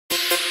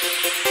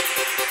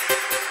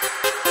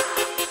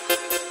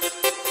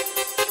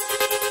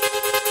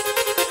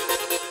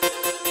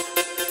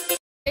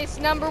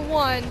number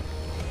 1.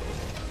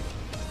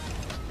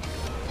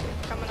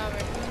 Coming over.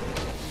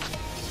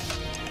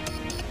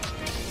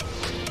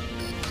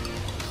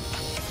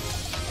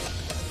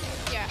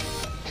 Yeah.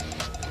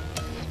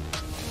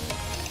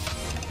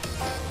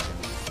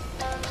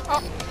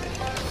 Oh.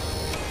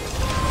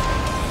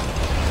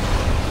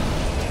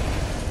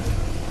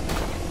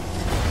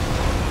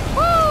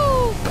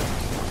 Woo!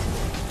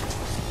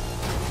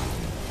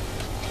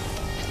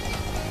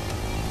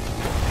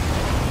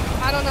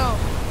 I don't know,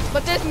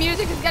 but this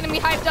music is getting me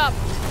hyped up.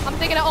 I'm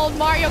thinking of old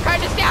Mario Kart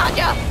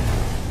nostalgia.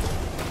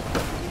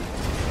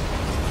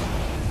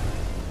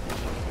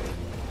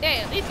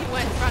 Hey, at least he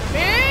went in front of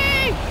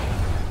me.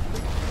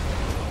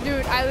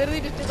 Dude, I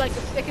literally just did like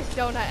the sickest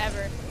donut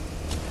ever.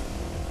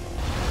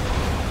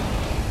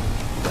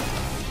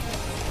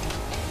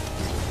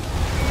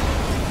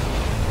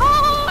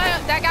 Oh,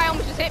 that guy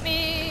almost just hit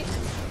me.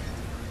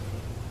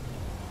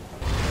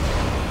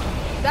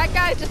 That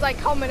guy's just like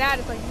coming at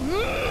us like,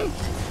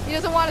 he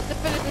doesn't want us to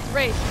finish this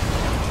race.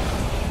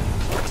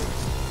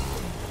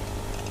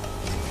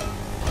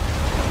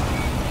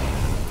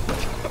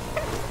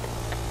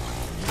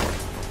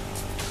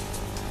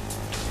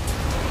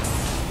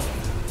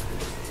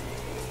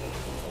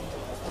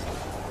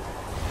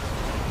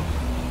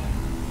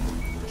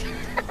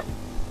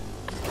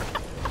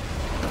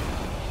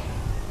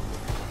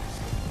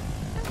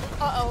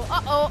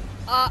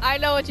 I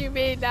know what you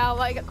mean now.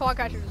 Like, Quad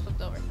Crasher just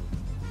flipped over.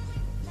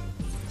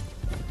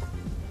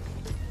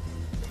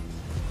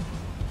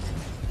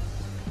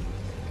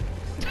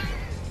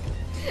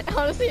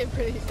 Honestly, it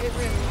really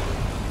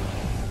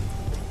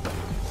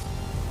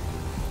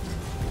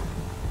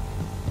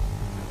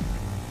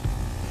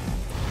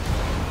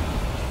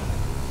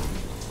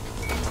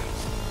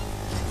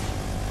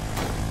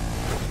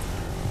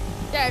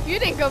Yeah, if you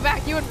didn't go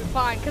back, you would be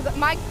fine. Cause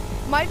my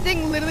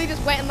thing literally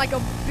just went in like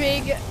a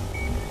big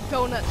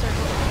donut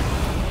circle.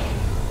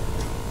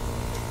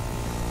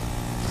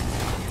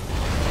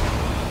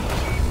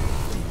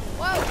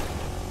 Whoa!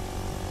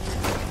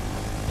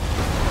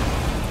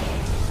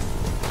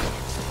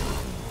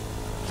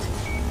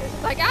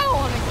 It's like, I don't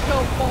want to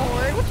go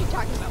forward. What you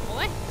talking about,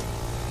 boy?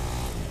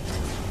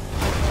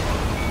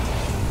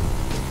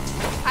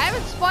 I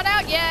haven't spun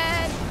out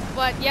yet,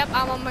 but yep,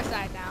 I'm on my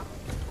side now.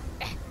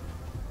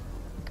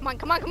 Come on,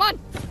 come on, come on!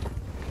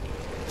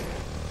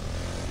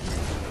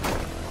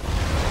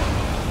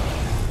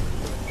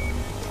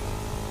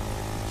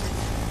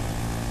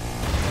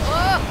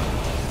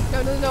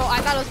 No,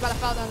 I thought I was about to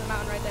fall down the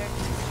mountain right there.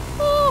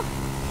 Woo.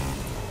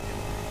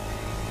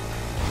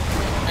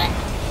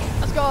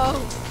 Let's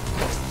go.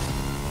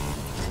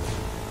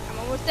 I'm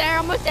almost there,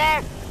 almost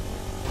there.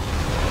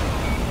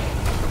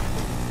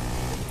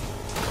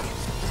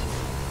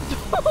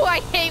 Oh,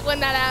 I hate when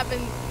that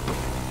happens.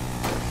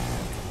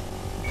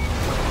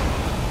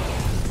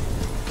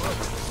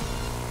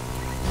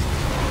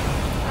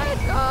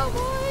 Let's go,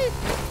 boys.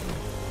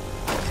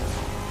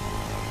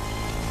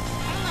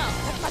 I don't know,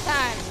 that's my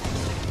time.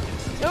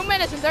 2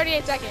 minutes and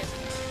 38 seconds.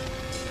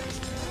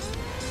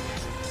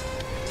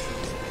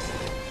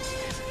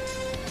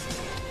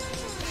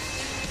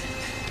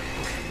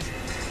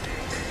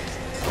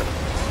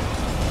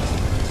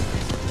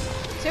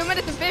 Two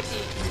minutes and 50.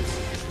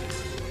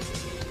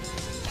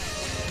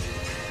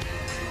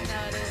 No,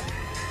 it is.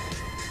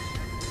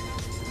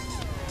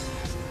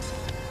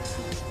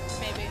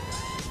 Maybe.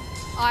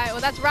 Alright, well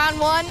that's round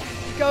 1.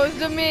 Goes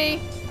to me.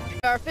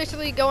 We are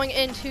officially going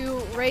into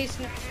race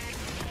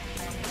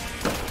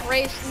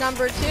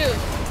number 2.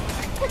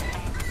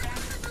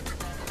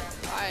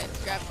 Alright,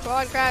 let's grab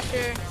Quad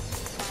Crasher.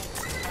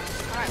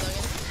 Alright,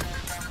 Logan.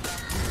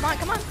 Come on,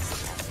 come on.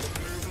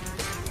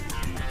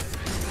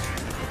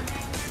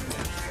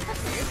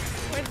 That's weird.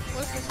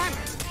 What's the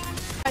timer?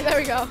 Alright, there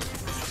we go.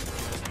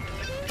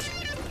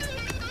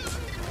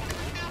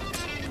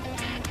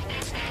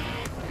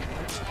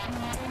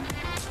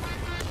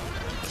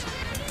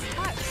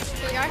 What?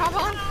 Did the guy hop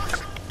on?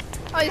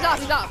 Oh, he's off,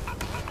 he's off.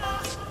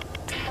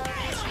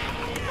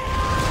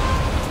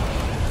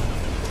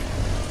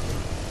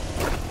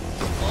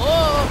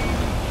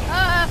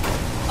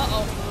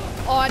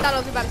 Oh, I thought I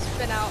was about to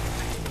spin out.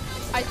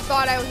 I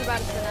thought I was about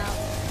to spin out.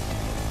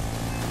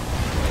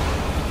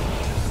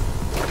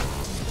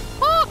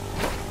 Oh!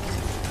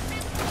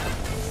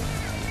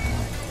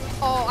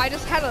 Oh, I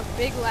just had a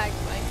big lag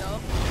spike though.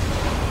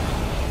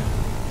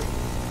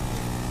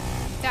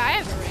 Yeah, I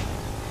have the ring.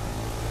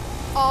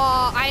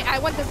 Oh, I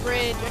went the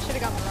bridge. I should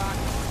have got the rock.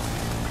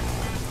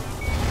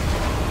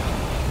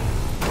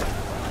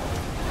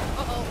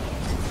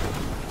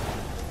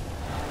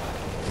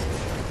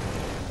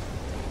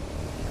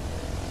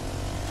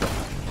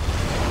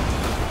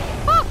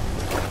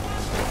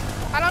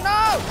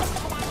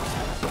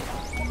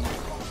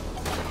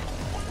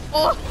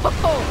 Oh!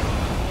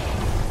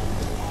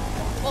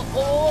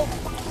 Oh!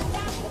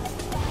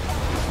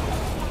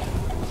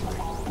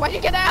 Why'd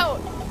you get out?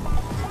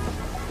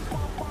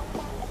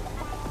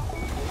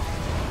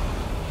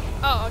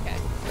 Oh, okay.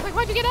 Like,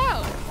 why'd you get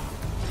out?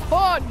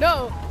 Oh,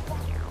 no!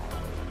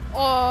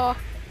 Oh,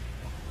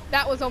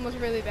 that was almost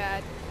really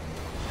bad.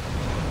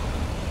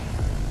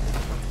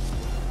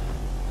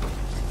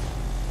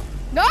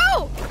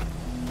 No!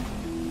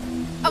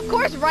 Of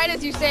course, right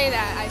as you say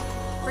that, I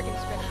freaking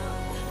spin out.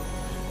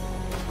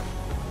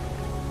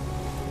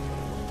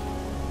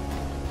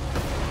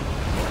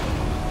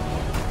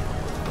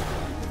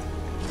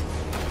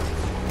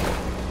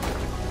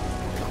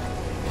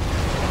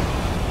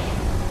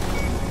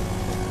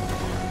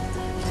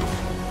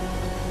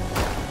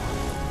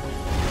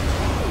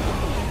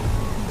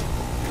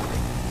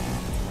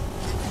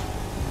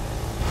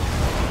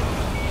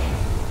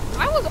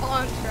 I was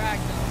on track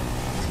though.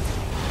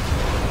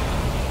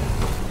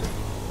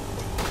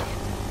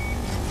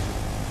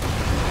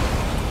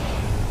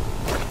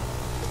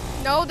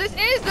 No, this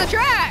is the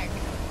track.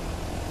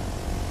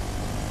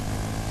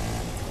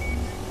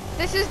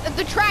 This is,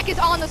 the track is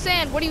on the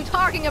sand. What are you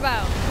talking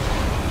about?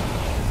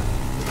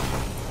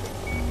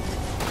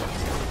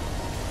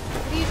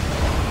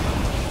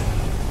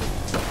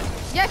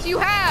 Yes, you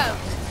have.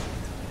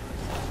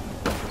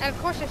 And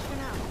of course I spin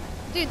out.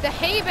 Dude, the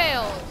hay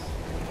bales.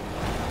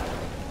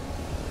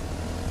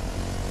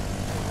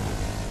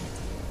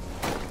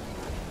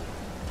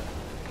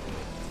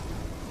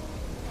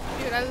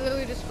 Dude, I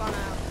literally just spun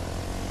out.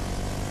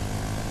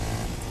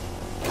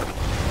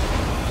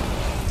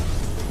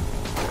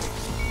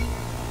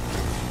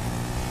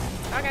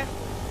 Okay.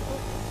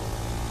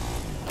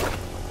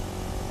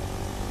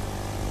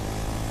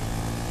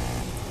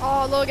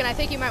 Oh, Logan, I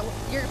think you're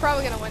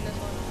probably gonna win this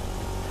one.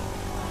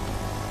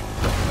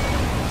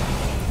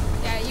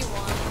 Yeah, you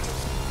won.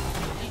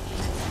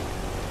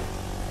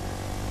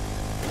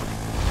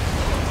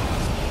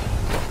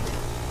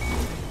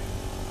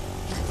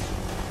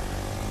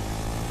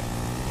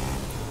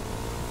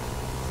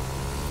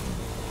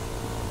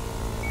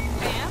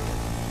 Bam.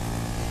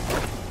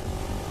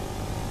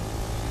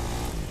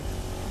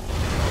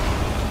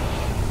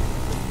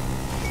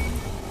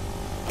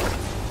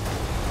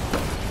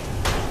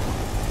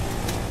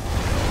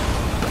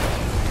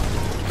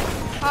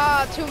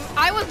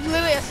 I was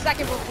literally a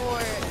second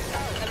before.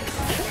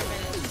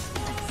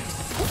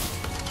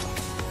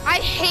 I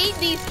hate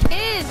these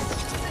kids.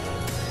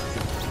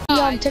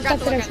 TikTok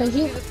that I sent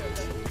you.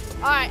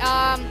 All right,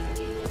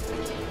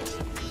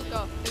 let's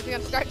go. This is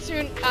gonna start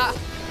soon.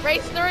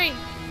 Race 3.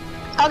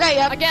 Okay,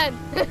 yep. Again.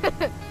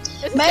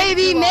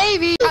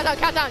 Maybe.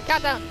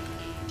 Countdown.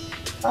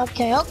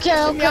 Okay.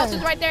 Somebody else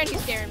is right there and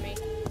he's scaring me.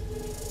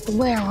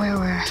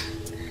 Where?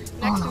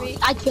 Next to me.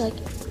 I feel like.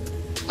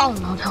 Oh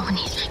no,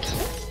 he's like.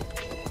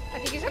 I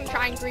think he's gonna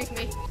try and grief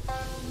me.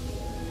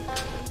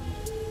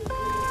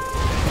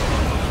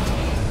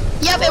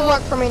 Yep, it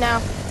worked for me now.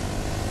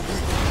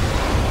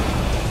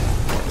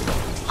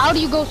 How do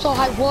you go so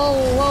high? Whoa.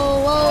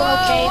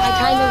 Okay, I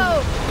kind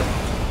of.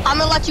 I'm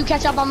gonna let you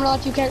catch up.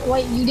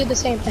 Wait, you did the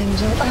same thing,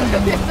 so.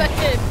 Yes, I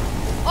did.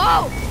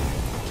 Oh!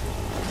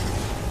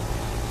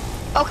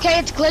 Okay,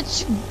 it's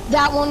glitch.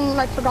 That one,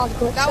 I forgot to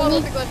glitch. That one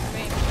was a glitch for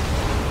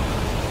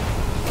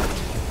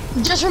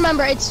me. Just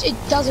remember, it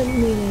doesn't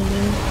mean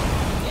anything.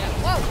 Yeah.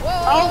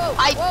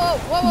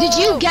 Whoa. Did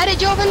you get it,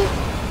 Joven?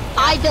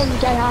 I didn't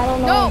get it. I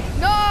don't know.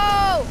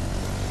 No!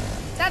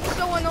 That's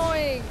so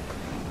annoying.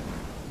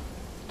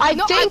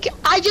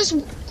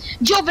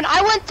 Joven,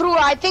 I went through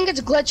it. I think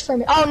it's glitched for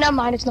me. Oh, never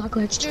mind. It's not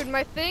glitched. Dude,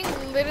 my thing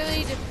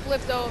literally just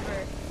flipped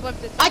over.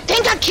 I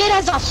think a kid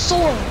has a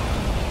sword.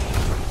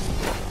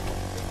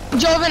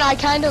 Joven, I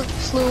kind of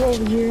flew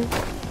over here.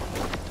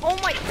 Oh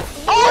my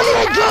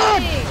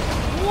God!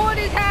 What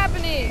is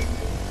happening?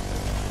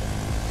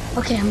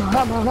 Okay, I'm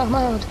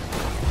out.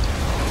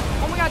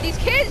 Oh my god, these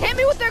kids hit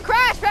me with their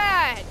crash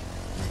pad!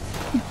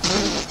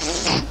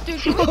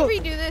 Dude, can we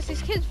redo this?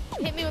 These kids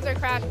hit me with their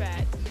crash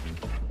pad.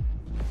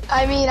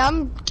 I mean,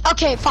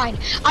 okay, fine.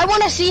 I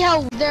want to see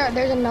how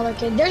there's another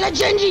kid. There's a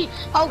Gingy!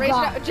 Oh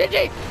god.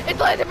 Gingy! It's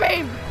laser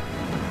beam!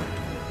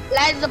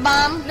 Laser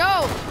bomb?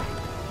 No!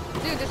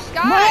 Dude, the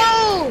sky!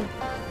 No!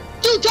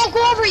 Dude, don't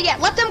go over it yet.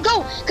 Let them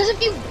go. Because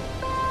if you...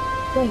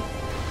 Wait.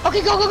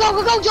 Okay, go,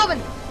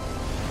 Joven.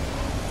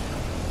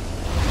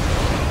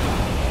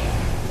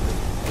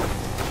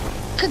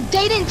 Because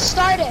they didn't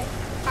start it.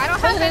 I don't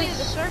have any of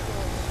the circles.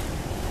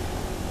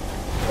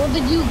 Well,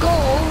 did you go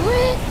over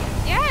it?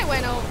 Yeah, I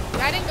went over.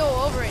 I didn't go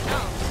over it, no.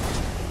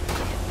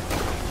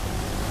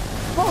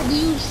 Bro, do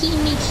you see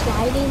me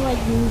sliding like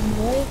these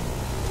boys?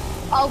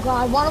 Oh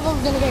god, one of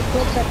them's gonna get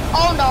glitched.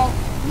 Oh no.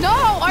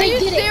 No, are you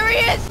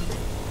serious?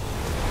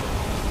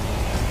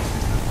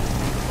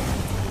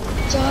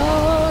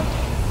 Dude,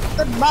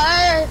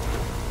 goodbye.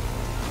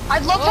 I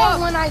love how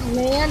when I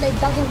land, it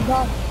doesn't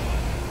go.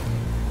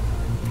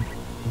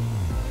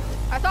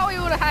 I thought we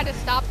would have had to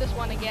stop this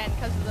one again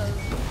because of those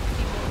people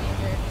in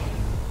here.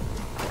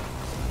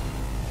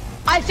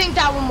 I think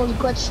that one was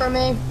glitched for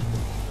me.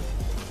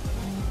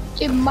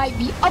 It might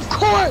be. Of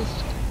course!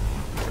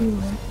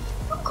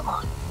 Oh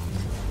god.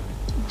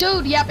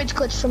 Dude, yep, it's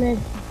glitched for me.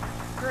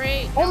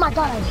 Great. Oh my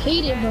god, I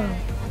hate it, bro.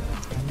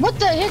 What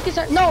the heck is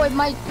that? No, it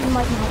might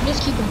not.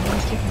 Just keep going.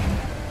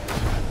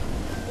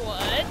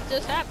 What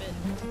just happened?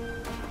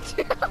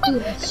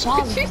 Dude, I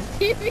saw Did you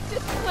see me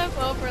just flip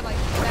over like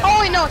that? Oh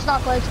wait, no, it's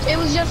not glitched. It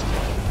was just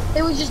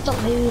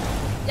delayed.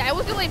 Yeah, it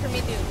was delayed for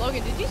me too.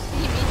 Logan, did you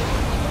see me?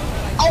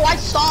 Oh, I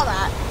saw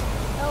that.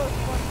 That was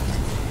fun.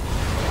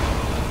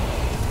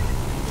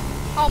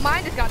 Oh,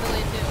 mine just got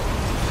delayed too.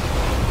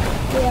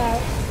 Yeah.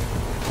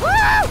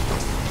 Woo!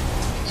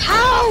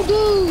 How,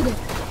 dude?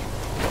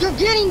 You're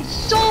getting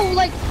so,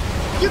 like,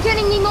 you're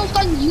getting the most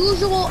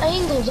unusual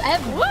angles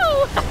ever. Woo!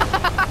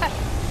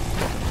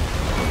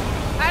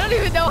 I don't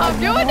even know how I'm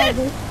doing this.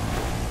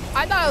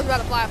 I thought I was about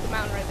to fly off the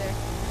mountain right there.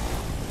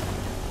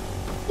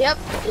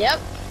 Yep.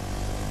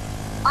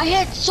 I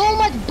hit so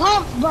much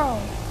bumps, bro.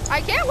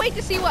 I can't wait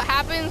to see what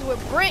happens with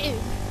Britain.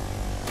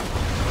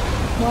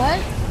 What?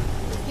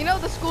 You know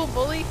the school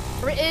bully,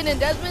 Britain and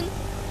Desmond?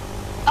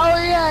 Oh,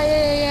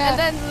 yeah. And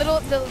then the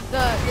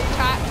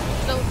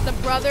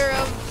brother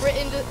of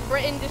Britain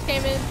just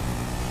came in.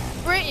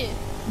 Britain.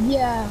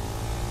 Yeah.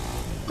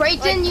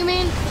 Brayton, Like- you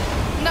mean?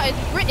 No, it's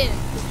Britain.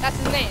 That's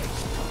his name.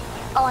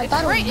 Oh, I It's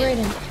thought it was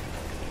Brayton. Brayton.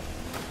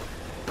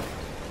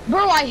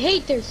 Bro, I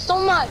hate this so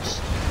much.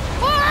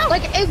 Whoa!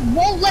 Like, it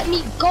won't let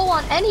me go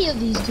on any of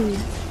these, dude.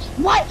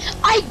 Why?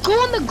 I go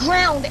on the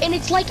ground, and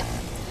it's like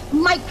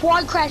my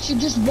quad crasher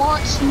just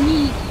wants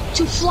me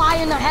to fly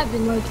into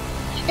heaven. Like,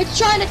 it's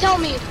trying to tell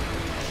me,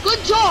 good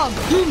job,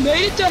 you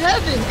made it to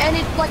heaven. And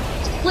it, like,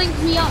 flings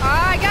me up.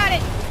 I got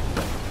it.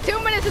 2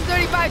 minutes and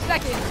 35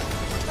 seconds.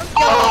 Let's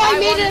go. Oh, I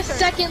made won it a the turn.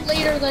 second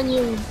later than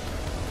you.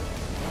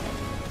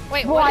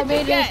 Wait, Bro, what I did you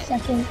made it get? a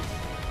second.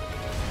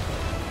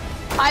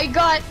 I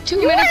got 2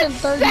 You minutes were and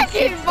 36 second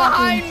seconds.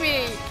 behind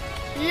me.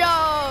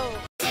 Yo.